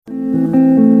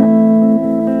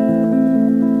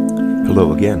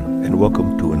Hello again, and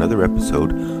welcome to another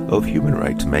episode of Human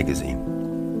Rights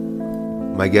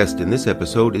Magazine. My guest in this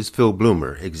episode is Phil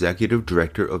Bloomer, Executive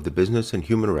Director of the Business and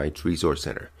Human Rights Resource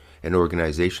Center, an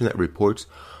organization that reports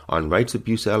on rights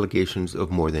abuse allegations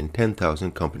of more than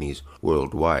 10,000 companies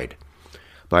worldwide.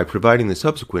 By providing the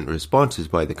subsequent responses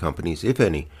by the companies, if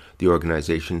any, the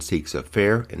organization seeks a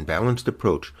fair and balanced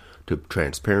approach to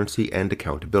transparency and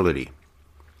accountability.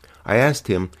 I asked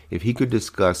him if he could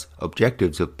discuss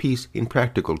objectives of peace in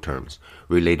practical terms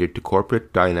related to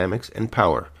corporate dynamics and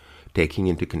power, taking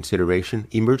into consideration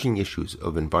emerging issues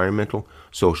of environmental,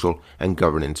 social, and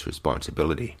governance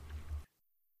responsibility.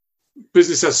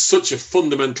 Business has such a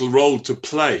fundamental role to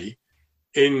play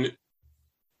in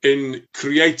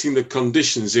creating the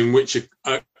conditions in which, if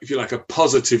you like, a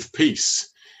positive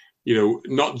peace,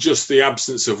 not just the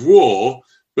absence of war,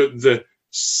 but the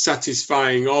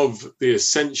satisfying of the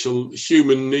essential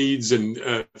human needs and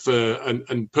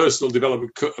personal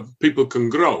development. People can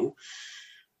grow.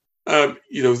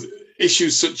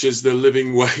 Issues such as the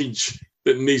living wage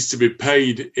that needs to be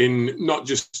paid in not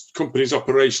just companies'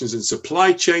 operations and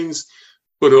supply chains,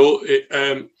 but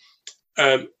the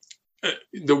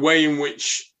way in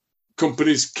which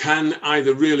companies can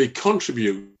either really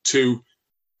contribute to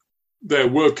their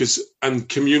workers and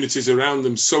communities around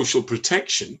them social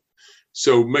protection.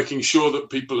 So making sure that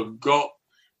people have got,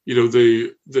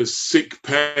 the sick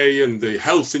pay and the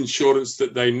health insurance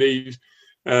that they need.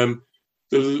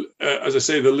 As I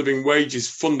say, the living wage is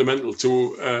fundamental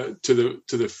to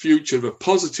the future of a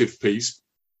positive peace,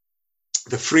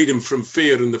 the freedom from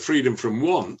fear and the freedom from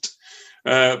want,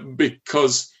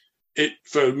 because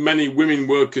for many women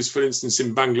workers, for instance,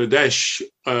 in Bangladesh,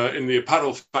 in the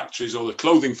apparel factories or the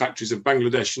clothing factories of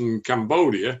Bangladesh and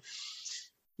Cambodia,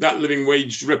 that living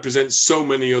wage represents so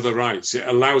many other rights. It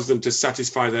allows them to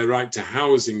satisfy their right to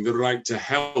housing, the right to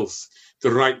health,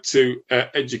 the right to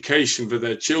education for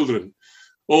their children,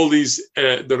 all these,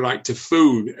 the right to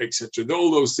food, etc.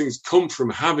 All those things come from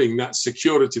having that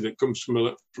security that comes from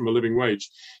a living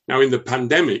wage. Now, in the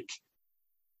pandemic,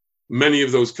 many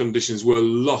of those conditions were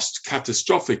lost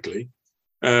catastrophically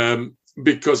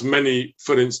because many,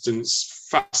 for instance,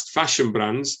 fast fashion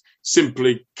brands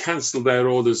simply cancel their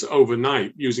orders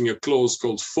overnight using a clause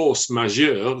called force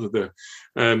majeure,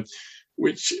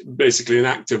 which basically an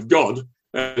act of God.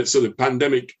 So the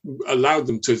pandemic allowed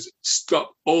them to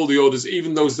stop all the orders,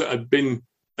 even those that had been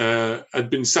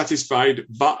satisfied,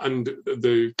 and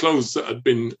the clothes that had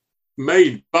been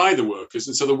made by the workers.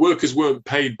 And so the workers weren't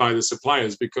paid by the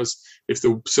suppliers, because if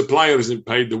the supplier isn't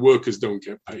paid, the workers don't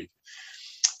get paid.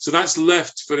 So that's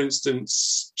left, for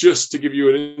instance, just to give you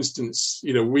an instance,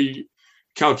 we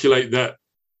calculate that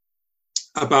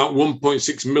about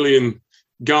 1.6 million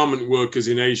garment workers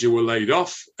in Asia were laid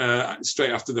off straight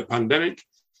after the pandemic.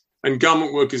 And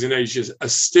garment workers in Asia are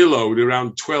still owed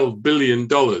around $12 billion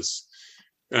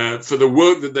for the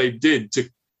work that they did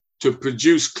to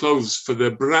produce clothes for the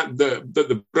brand that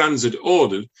the brands had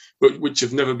ordered, but which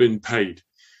have never been paid.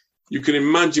 You can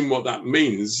imagine what that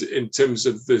means in terms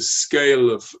of the scale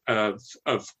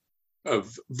of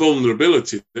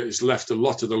vulnerability that has left a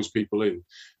lot of those people in.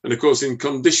 And of course, in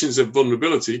conditions of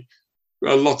vulnerability,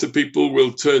 a lot of people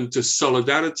will turn to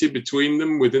solidarity between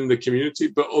them within the community,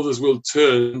 but others will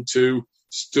turn to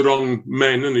strong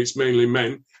men, and it's mainly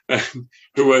men,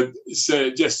 who are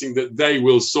suggesting that they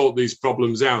will sort these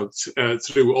problems out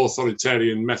through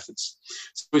authoritarian methods.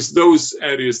 So it's those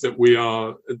areas that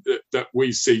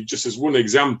we see just as one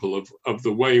example of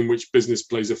the way in which business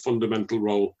plays a fundamental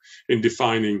role in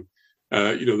defining,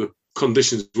 the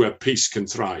conditions where peace can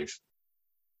thrive.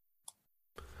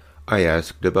 I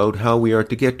asked about how we are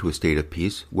to get to a state of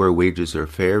peace where wages are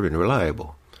fair and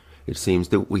reliable. It seems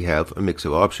that we have a mix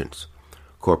of options.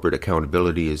 Corporate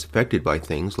accountability is affected by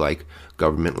things like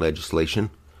government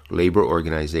legislation, labor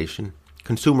organization,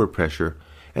 consumer pressure,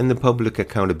 and the public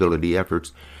accountability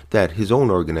efforts that his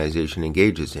own organization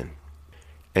engages in.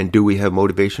 And do we have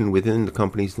motivation within the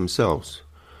companies themselves?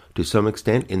 To some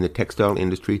extent, in the textile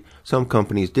industry, some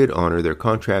companies did honor their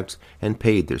contracts and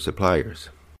paid their suppliers.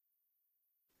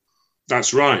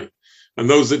 That's right. And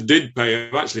those that did pay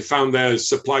have actually found their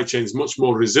supply chains much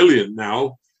more resilient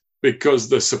now, because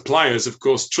the suppliers, of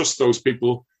course, trust those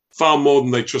people far more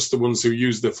than they trust the ones who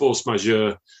use the force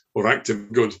majeure or act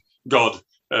of God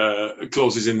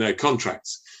clauses in their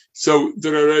contracts. So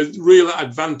there are real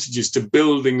advantages to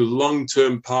building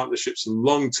long-term partnerships and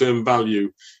long-term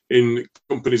value in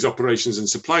companies' operations and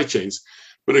supply chains.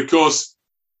 But of course,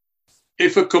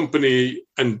 if a company,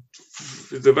 and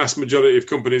the vast majority of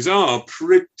companies are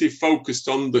pretty focused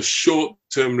on the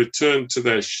short-term return to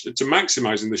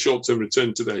maximizing the short-term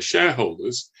return to their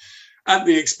shareholders, at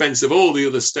the expense of all the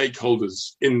other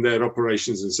stakeholders in their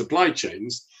operations and supply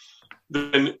chains,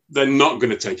 then they're not going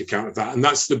to take account of that. And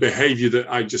that's the behavior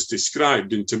that I just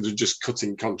described in terms of just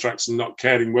cutting contracts and not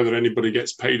caring whether anybody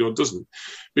gets paid or doesn't,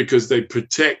 because they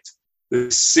protect the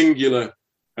singular,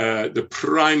 the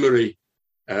primary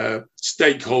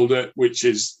stakeholder, which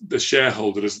is the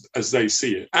shareholder as they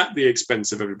see it, at the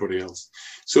expense of everybody else.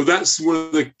 So that's one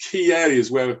of the key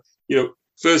areas where,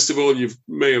 first of all, you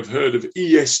may have heard of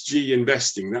ESG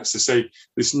investing. That's to say,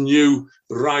 this new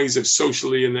rise of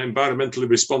socially and environmentally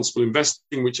responsible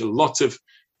investing, which a lot of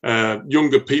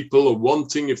younger people are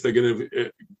wanting if they're going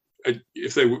to.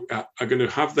 If they are going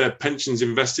to have their pensions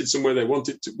invested somewhere, they want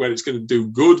it to, where it's going to do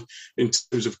good in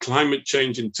terms of climate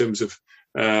change, in terms of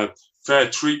fair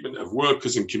treatment of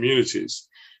workers and communities.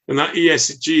 And that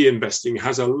ESG investing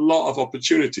has a lot of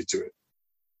opportunity to it.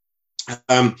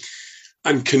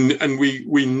 And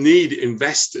we need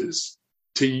investors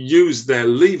to use their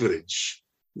leverage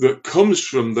that comes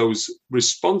from those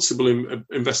responsible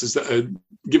investors that are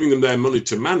giving them their money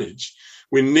to manage.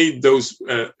 We need those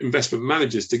investment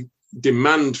managers to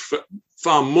demand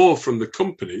far more from the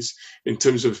companies in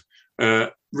terms of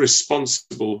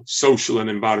responsible social and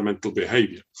environmental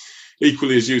behaviour.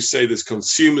 Equally, as you say, there's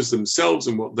consumers themselves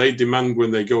and what they demand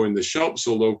when they go in the shops,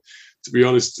 although, to be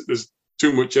honest, there's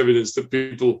too much evidence that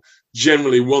people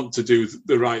generally want to do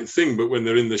the right thing, but when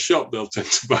they're in the shop, they'll tend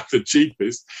to buy the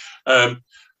cheapest.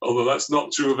 Although that's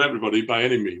not true of everybody by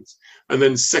any means. And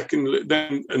then secondly,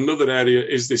 then another area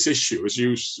is this issue, as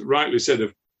you rightly said,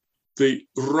 of the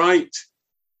right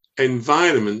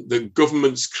environment that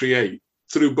governments create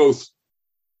through both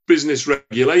business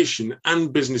regulation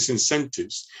and business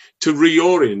incentives to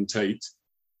reorientate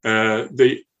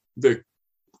the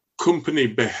company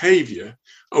behaviour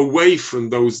away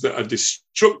from those that are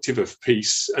destructive of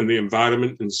peace and the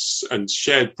environment and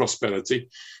shared prosperity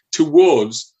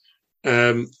towards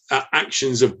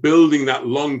actions of building that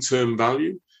long-term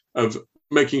value, of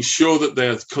making sure that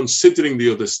they're considering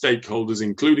the other stakeholders,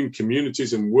 including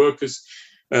communities and workers,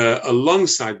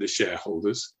 alongside the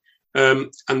shareholders,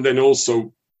 and then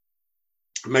also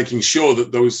making sure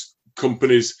that those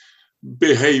companies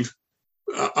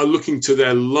are looking to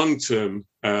their long-term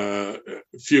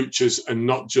futures and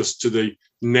not just to the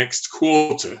next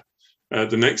quarter,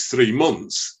 the next 3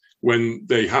 months, when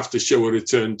they have to show a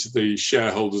return to the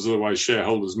shareholders, otherwise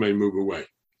shareholders may move away.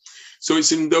 So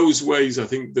it's in those ways, I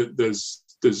think, that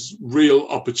there's real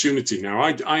opportunity now.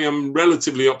 I am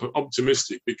relatively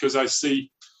optimistic because I see,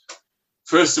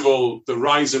 first of all, the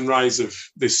rise of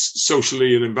this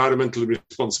socially and environmentally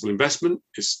responsible investment.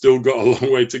 It's still got a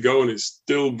long way to go and it's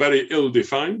still very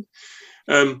ill-defined.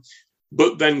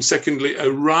 But then secondly, a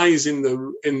rise in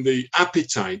the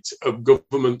appetite of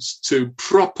governments to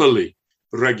properly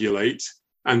regulate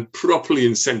and properly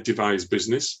incentivize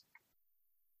business.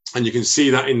 And you can see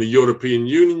that in the European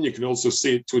Union. You can also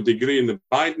see it to a degree in the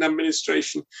Biden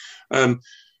administration.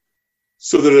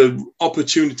 So there are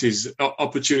opportunities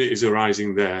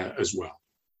arising there as well.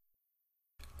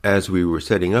 As we were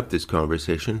setting up this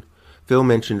conversation, Phil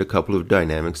mentioned a couple of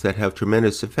dynamics that have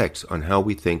tremendous effects on how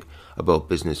we think about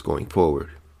business going forward.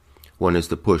 One is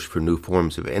the push for new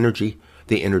forms of energy,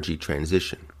 the energy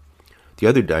transition. The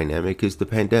other dynamic is the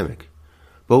pandemic.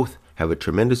 Both have a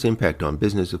tremendous impact on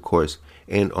business, of course,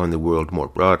 and on the world more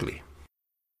broadly.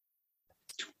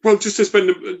 Well, just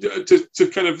to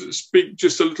kind of speak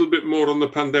just a little bit more on the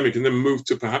pandemic and then move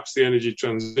to perhaps the energy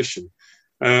transition.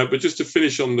 But just to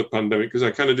finish on the pandemic, because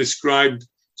I kind of described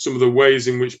some of the ways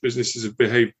in which businesses have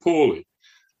behaved poorly.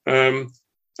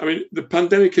 The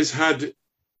pandemic has had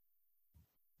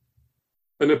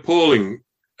an appalling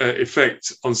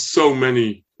effect on so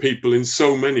many people in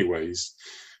so many ways.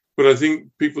 But I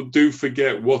think people do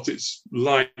forget what it's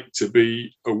like to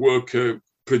be a worker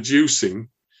producing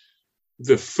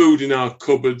the food in our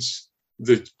cupboards,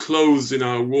 the clothes in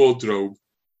our wardrobe,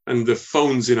 and the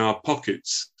phones in our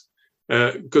pockets,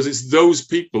 because it's those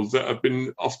people that have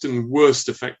been often worst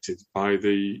affected by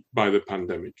the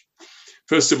pandemic.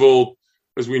 First of all,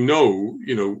 as we know,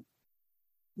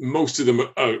 most of them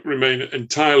remain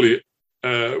entirely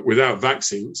without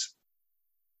vaccines,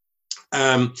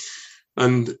 and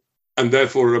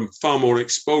therefore are far more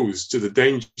exposed to the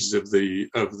dangers of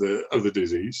the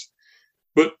disease.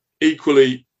 But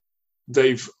equally,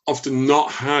 they've often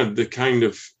not had the kind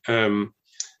of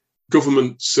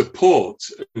government support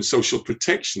and social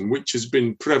protection which has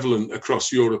been prevalent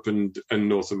across Europe and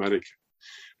North America.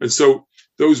 And so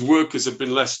those workers have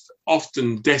been left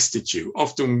often destitute,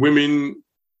 often women,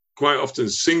 quite often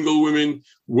single women,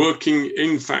 working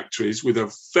in factories with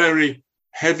a very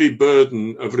heavy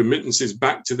burden of remittances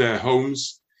back to their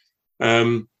homes,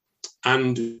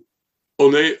 and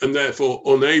therefore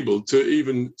unable to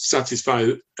even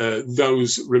satisfy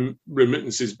those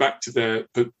remittances back to their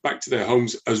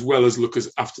homes, as well as look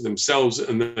after themselves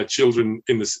and their children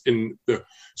in the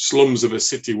slums of a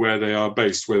city where they are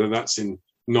based, whether that's in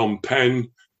Phnom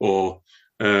Penh or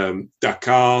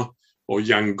Dakar or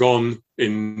Yangon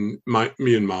in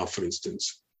Myanmar, for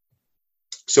instance.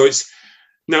 So it's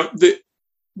now the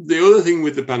other thing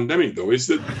with the pandemic, though, is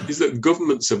that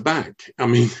governments are back. I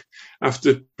mean,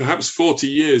 after perhaps 40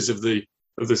 years of the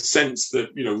sense that,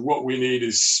 you know, what we need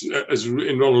is, as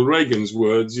in Ronald Reagan's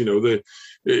words, you know,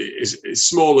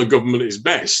 smaller government is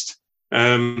best.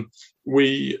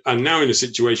 We are now in a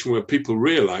situation where people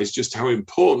realise just how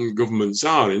important governments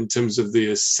are in terms of the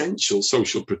essential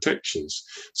social protections.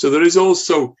 So there is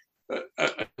also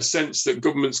a sense that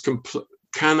governments can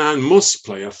and must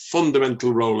play a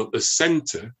fundamental role at the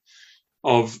centre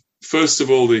of, first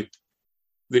of all, the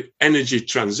energy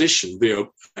transition, the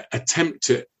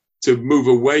attempt to move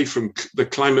away from the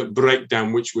climate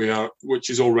breakdown which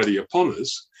is already upon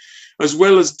us, as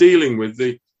well as dealing with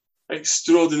the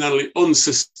extraordinarily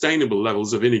unsustainable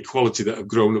levels of inequality that have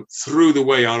grown up through the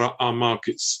way our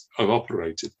markets have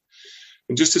operated.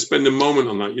 And just to spend a moment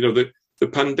on that, you know, the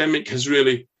pandemic has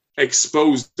really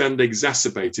exposed and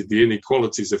exacerbated the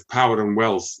inequalities of power and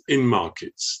wealth in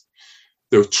markets.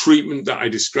 The treatment that I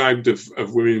described of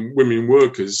women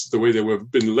workers, the way they were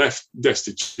been left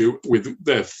destitute with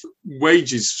their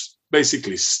wages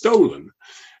basically stolen,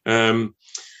 then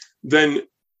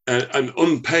and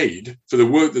unpaid for the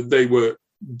work that that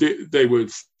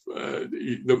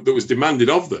was demanded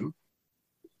of them.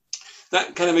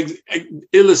 That kind of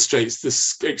illustrates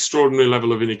this extraordinary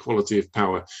level of inequality of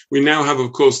power. We now have,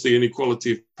 of course, the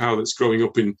inequality of power that's growing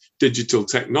up in digital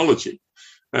technology.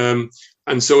 And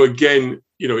so again,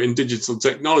 you know, in digital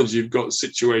technology, you've got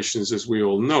situations, as we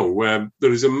all know, where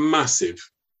there is a massive,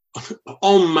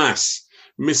 en masse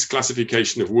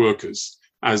misclassification of workers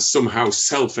as somehow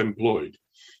self-employed.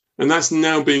 And that's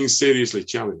now being seriously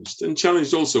challenged, and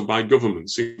challenged also by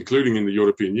governments, including in the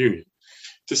European Union,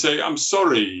 to say, I'm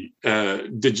sorry,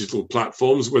 digital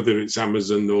platforms, whether it's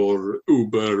Amazon or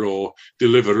Uber or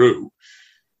Deliveroo,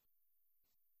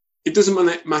 it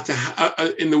doesn't matter,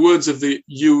 in the words of the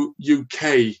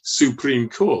UK Supreme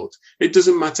Court, it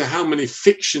doesn't matter how many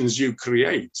fictions you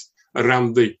create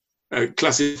around the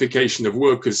classification of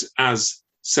workers as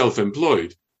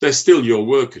self-employed. They're still your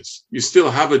workers. You still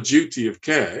have a duty of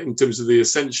care in terms of the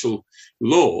essential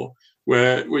law,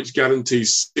 which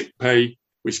guarantees sick pay,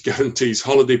 which guarantees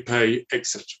holiday pay,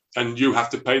 etc. And you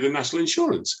have to pay the national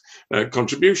insurance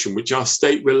contribution, which our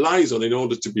state relies on in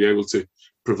order to be able to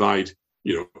provide,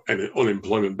 you know, an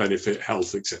unemployment benefit,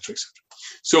 health, etc., etc.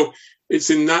 So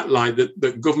it's in that light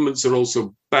that governments are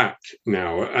also back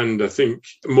now, and I think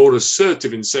more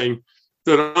assertive in saying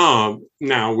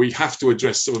we have to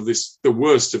address some of this, the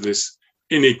worst of this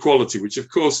inequality, which of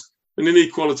course an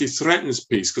inequality threatens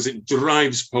peace because it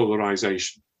drives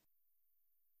polarization.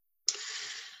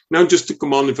 Now, just to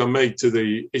come on, if I may, to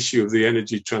the issue of the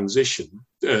energy transition,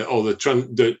 or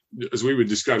as we would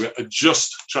describe it, a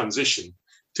just transition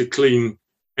to clean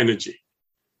energy.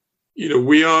 You know,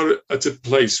 we are at a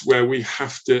place where we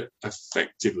have to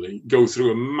effectively go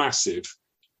through a massive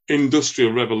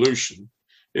industrial revolution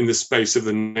in the space of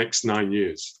the next 9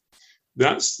 years.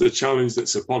 That's the challenge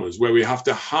that's upon us, where we have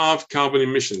to halve carbon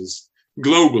emissions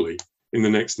globally in the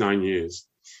next 9 years.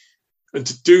 And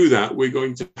to do that, we're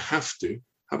going to have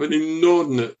an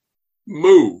inordinate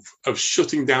move of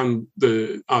shutting down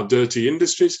our dirty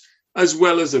industries, as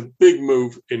well as a big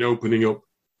move in opening up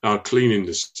our clean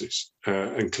industries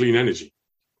and clean energy.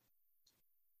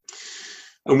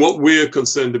 And what we're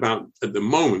concerned about at the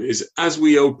moment is, as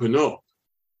we open up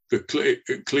the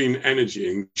clean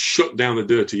energy and shut down the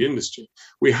dirty industry,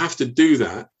 we have to do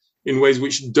that in ways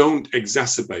which don't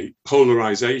exacerbate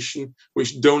polarization,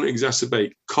 which don't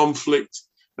exacerbate conflict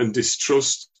and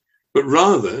distrust, but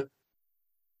rather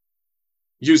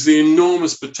use the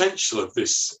enormous potential of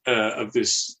this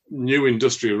new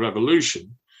industrial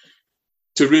revolution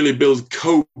to really build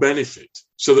co-benefit,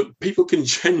 so that people can,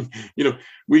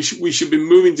 we should be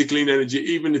moving to clean energy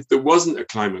even if there wasn't a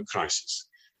climate crisis,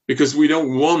 because we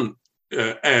don't want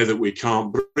air that we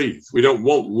can't breathe. We don't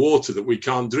want water that we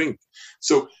can't drink.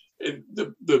 So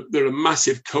there are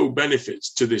massive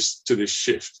co-benefits to this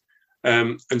shift.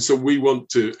 And so we want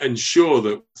to ensure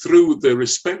that through the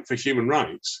respect for human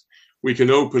rights, we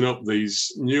can open up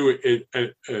these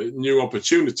new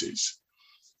opportunities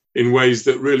in ways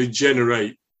that really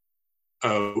generate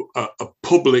a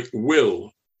public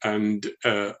will and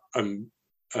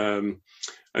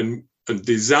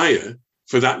desire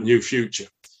for that new future.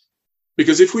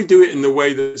 Because if we do it in the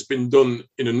way that's been done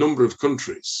in a number of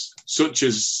countries, such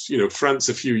as France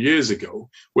a few years ago,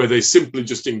 where they simply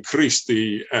just increased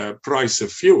the price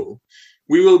of fuel,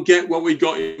 we will get what we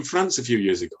got in France a few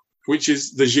years ago, which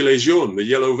is the gilets jaunes, the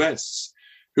yellow vests,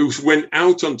 who went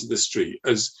out onto the street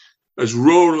as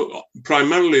rural,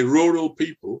 primarily rural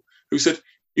people, who said,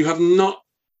 you have not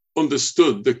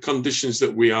understood the conditions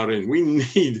that we are in. We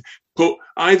need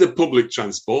either public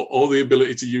transport or the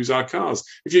ability to use our cars.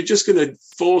 If you're just going to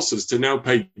force us to now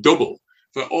pay double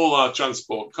for all our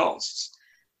transport costs,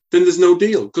 then there's no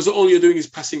deal, because all you're doing is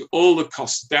passing all the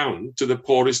costs down to the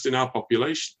poorest in our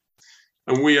population.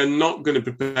 And we are not going to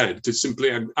be prepared to simply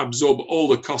absorb all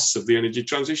the costs of the energy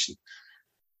transition.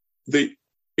 The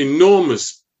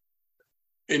enormous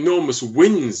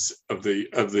wins of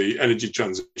the energy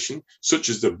transition, such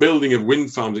as the building of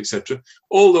wind farms, etc.,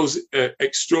 all those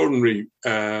extraordinary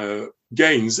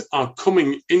gains are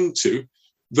coming into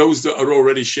those that are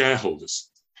already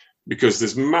shareholders, because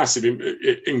there's massive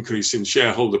increase in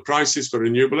shareholder prices for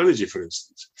renewable energy, for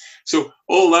instance. So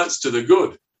all that's to the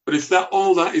good. But if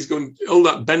all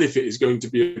that benefit is going to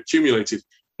be accumulated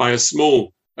by a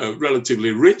small,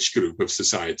 relatively rich group of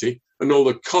society, and all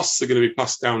the costs are going to be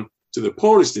passed down to the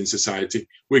poorest in society,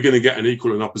 we're going to get an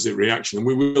equal and opposite reaction, and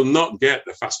we will not get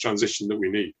the fast transition that we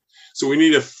need. So we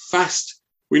need a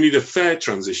fair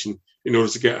transition in order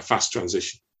to get a fast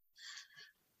transition.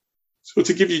 So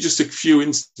to give you just a few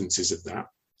instances of that,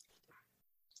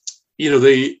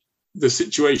 the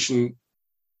situation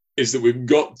is that we've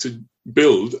got to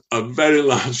build a very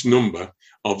large number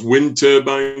of wind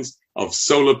turbines, of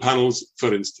solar panels,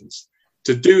 for instance.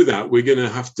 To do that, we're going to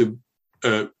have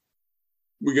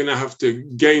to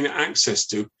gain access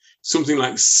to something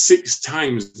like 6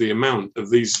 times the amount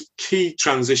of these key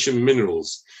transition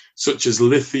minerals, such as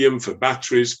lithium for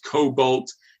batteries,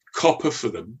 cobalt, copper for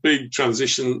the big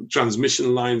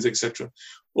transmission lines, etc.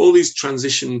 All these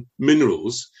transition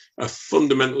minerals are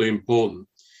fundamentally important.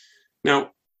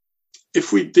 Now,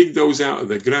 if we dig those out of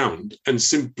the ground and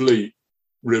simply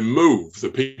remove the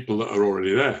people that are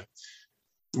already there,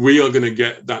 we are going to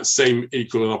get that same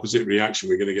equal and opposite reaction.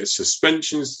 We're going to get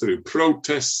suspensions through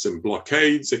protests and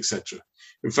blockades, etc.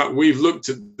 In fact, we've looked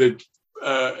at the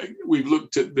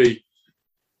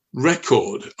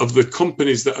record of the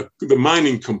companies that are the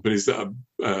mining companies that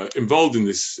are involved in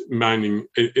this mining,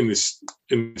 in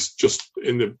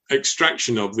the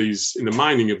extraction of these, in the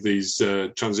mining of these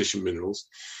transition minerals.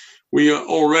 We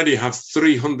already have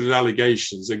 300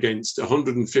 allegations against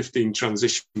 115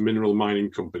 transition mineral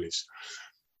mining companies,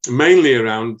 mainly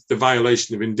around the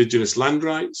violation of indigenous land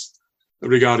rights,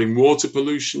 regarding water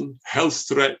pollution, health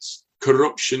threats,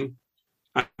 corruption,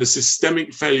 and the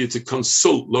systemic failure to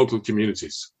consult local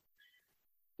communities.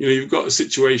 You've got a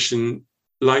situation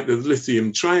like the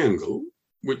lithium triangle,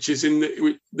 which is in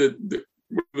one of the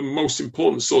most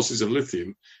important sources of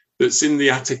lithium, that's in the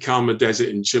Atacama Desert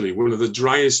in Chile, one of the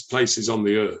driest places on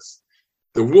the earth.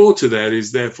 The water there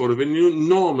is therefore of an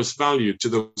enormous value to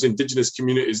those indigenous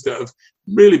communities that have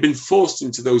really been forced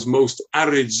into those most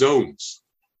arid zones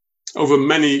over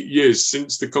many years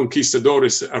since the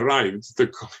conquistadores arrived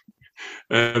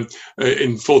in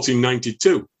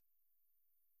 1492.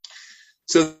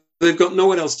 So they've got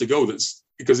nowhere else to go,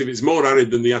 because if it's more arid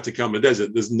than the Atacama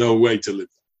Desert, there's no way to live.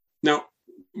 Now,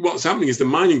 what's happening is the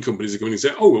mining companies are going to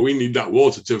say, oh, well, we need that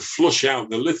water to flush out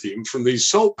the lithium from these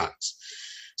salt pans.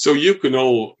 So you can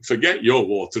all forget your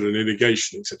water and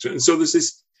irrigation, etc. And so there's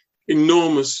this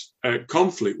enormous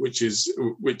conflict which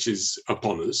is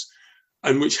upon us,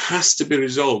 and which has to be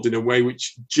resolved in a way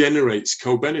which generates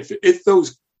co-benefit. If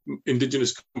those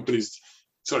indigenous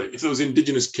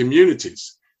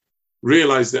communities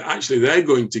realize that actually they're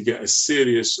going to get a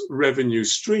serious revenue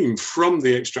stream from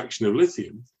the extraction of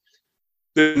lithium,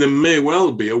 then there may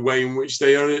well be a way in which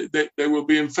they will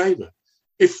be in favor.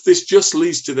 If this just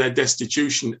leads to their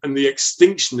destitution and the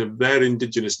extinction of their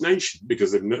indigenous nation,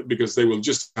 because they will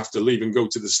just have to leave and go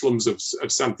to the slums of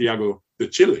Santiago de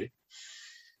Chile,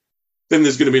 then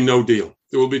there's going to be no deal.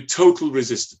 There will be total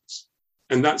resistance.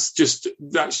 And that's just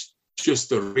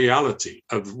the reality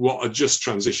of what a just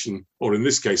transition, or in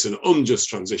this case, an unjust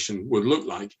transition, would look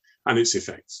like and its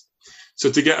effects. So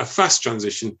to get a fast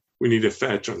transition, we need a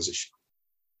fair transition.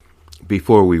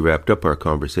 Before we wrapped up our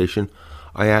conversation,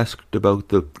 I asked about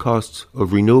the costs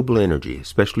of renewable energy,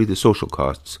 especially the social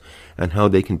costs, and how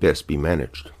they can best be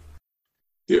managed.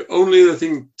 The only other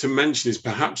thing to mention is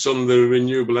perhaps on the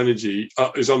renewable energy,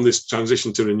 is on this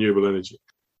transition to renewable energy.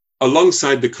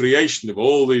 Alongside the creation of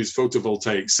all these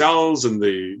photovoltaic cells and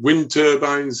the wind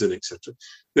turbines and etc.,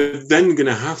 there's then going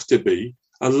to have to be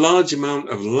a large amount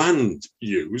of land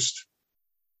used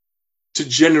to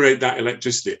generate that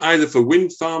electricity, either for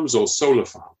wind farms or solar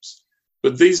farms.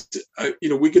 But these,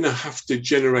 we're going to have to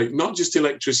generate not just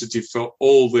electricity for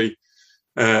all the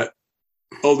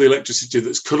electricity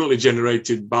that's currently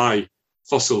generated by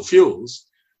fossil fuels,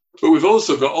 but we've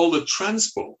also got all the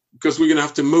transport, because we're going to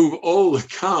have to move all the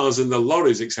cars and the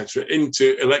lorries, etc.,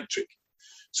 into electric.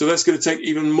 So that's going to take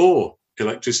even more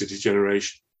electricity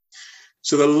generation.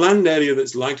 So the land area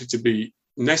that's likely to be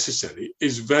necessary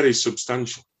is very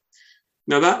substantial.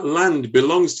 Now, that land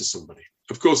belongs to somebody.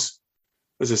 Of course,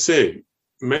 as I say,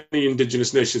 many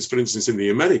indigenous nations, for instance, in the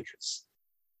Americas,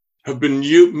 have been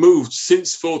moved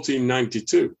since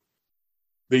 1492.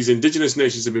 These indigenous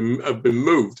nations have been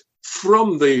moved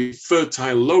from the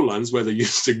fertile lowlands where they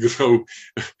used to grow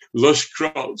lush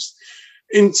crops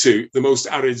into the most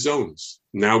arid zones,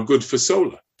 now good for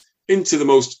solar, into the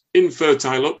most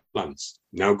infertile uplands,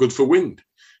 now good for wind,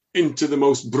 into the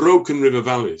most broken river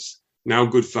valleys, now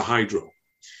good for hydro.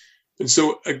 And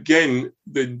so again,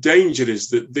 the danger is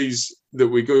that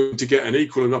we're going to get an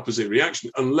equal and opposite reaction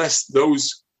unless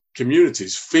those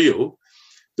communities feel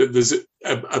that there's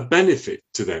a benefit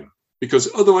to them, because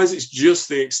otherwise it's just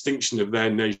the extinction of their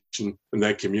nation and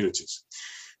their communities.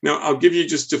 Now, I'll give you,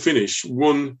 just to finish,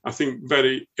 one, I think,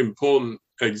 very important,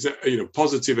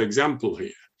 positive example here.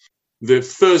 The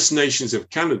First Nations of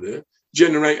Canada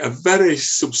generate a very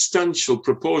substantial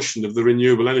proportion of the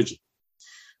renewable energy.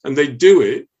 And they do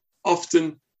it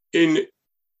often in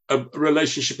a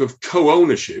relationship of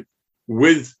co-ownership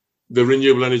with the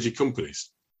renewable energy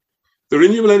companies. The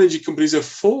renewable energy companies are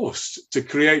forced to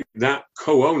create that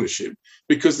co-ownership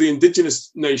because the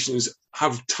indigenous nations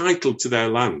have title to their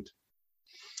land,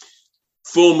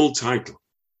 formal title.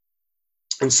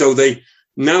 And so they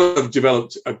now have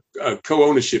developed a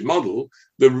co-ownership model.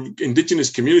 The indigenous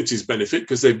communities benefit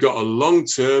because they've got a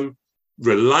long-term,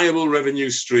 reliable revenue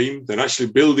stream. They're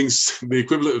actually building the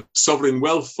equivalent of sovereign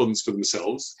wealth funds for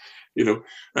themselves,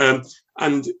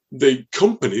 and the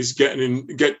companies get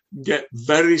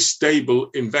very stable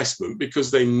investment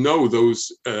because they know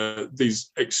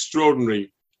these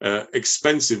extraordinary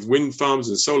expensive wind farms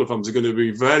and solar farms are going to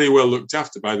be very well looked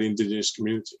after by the indigenous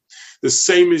community. The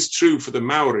same is true for the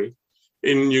Maori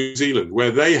in New Zealand,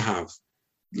 where they have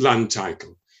land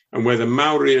title and where the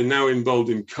Maori are now involved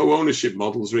in co-ownership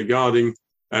models regarding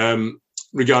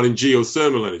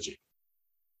geothermal energy.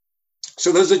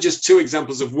 So those are just two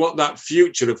examples of what that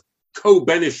future of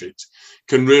co-benefit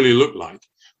can really look like,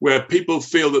 where people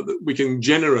feel that we can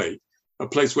generate a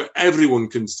place where everyone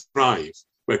can thrive,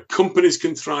 where companies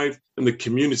can thrive and the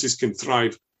communities can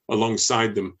thrive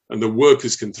alongside them and the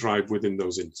workers can thrive within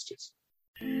those industries.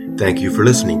 Thank you for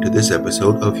listening to this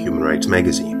episode of Human Rights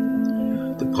Magazine.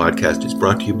 The podcast is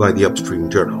brought to you by the Upstream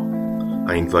Journal.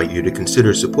 I invite you to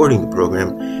consider supporting the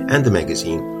program and the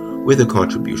magazine with a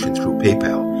contribution through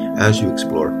PayPal as you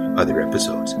explore other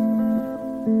episodes.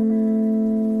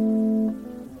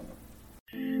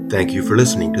 Thank you for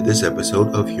listening to this episode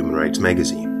of Human Rights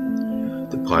Magazine.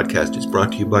 The podcast is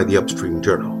brought to you by the Upstream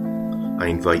Journal. I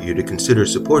invite you to consider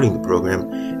supporting the program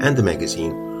and the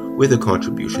magazine with a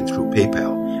contribution through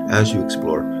PayPal as you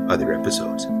explore other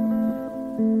episodes.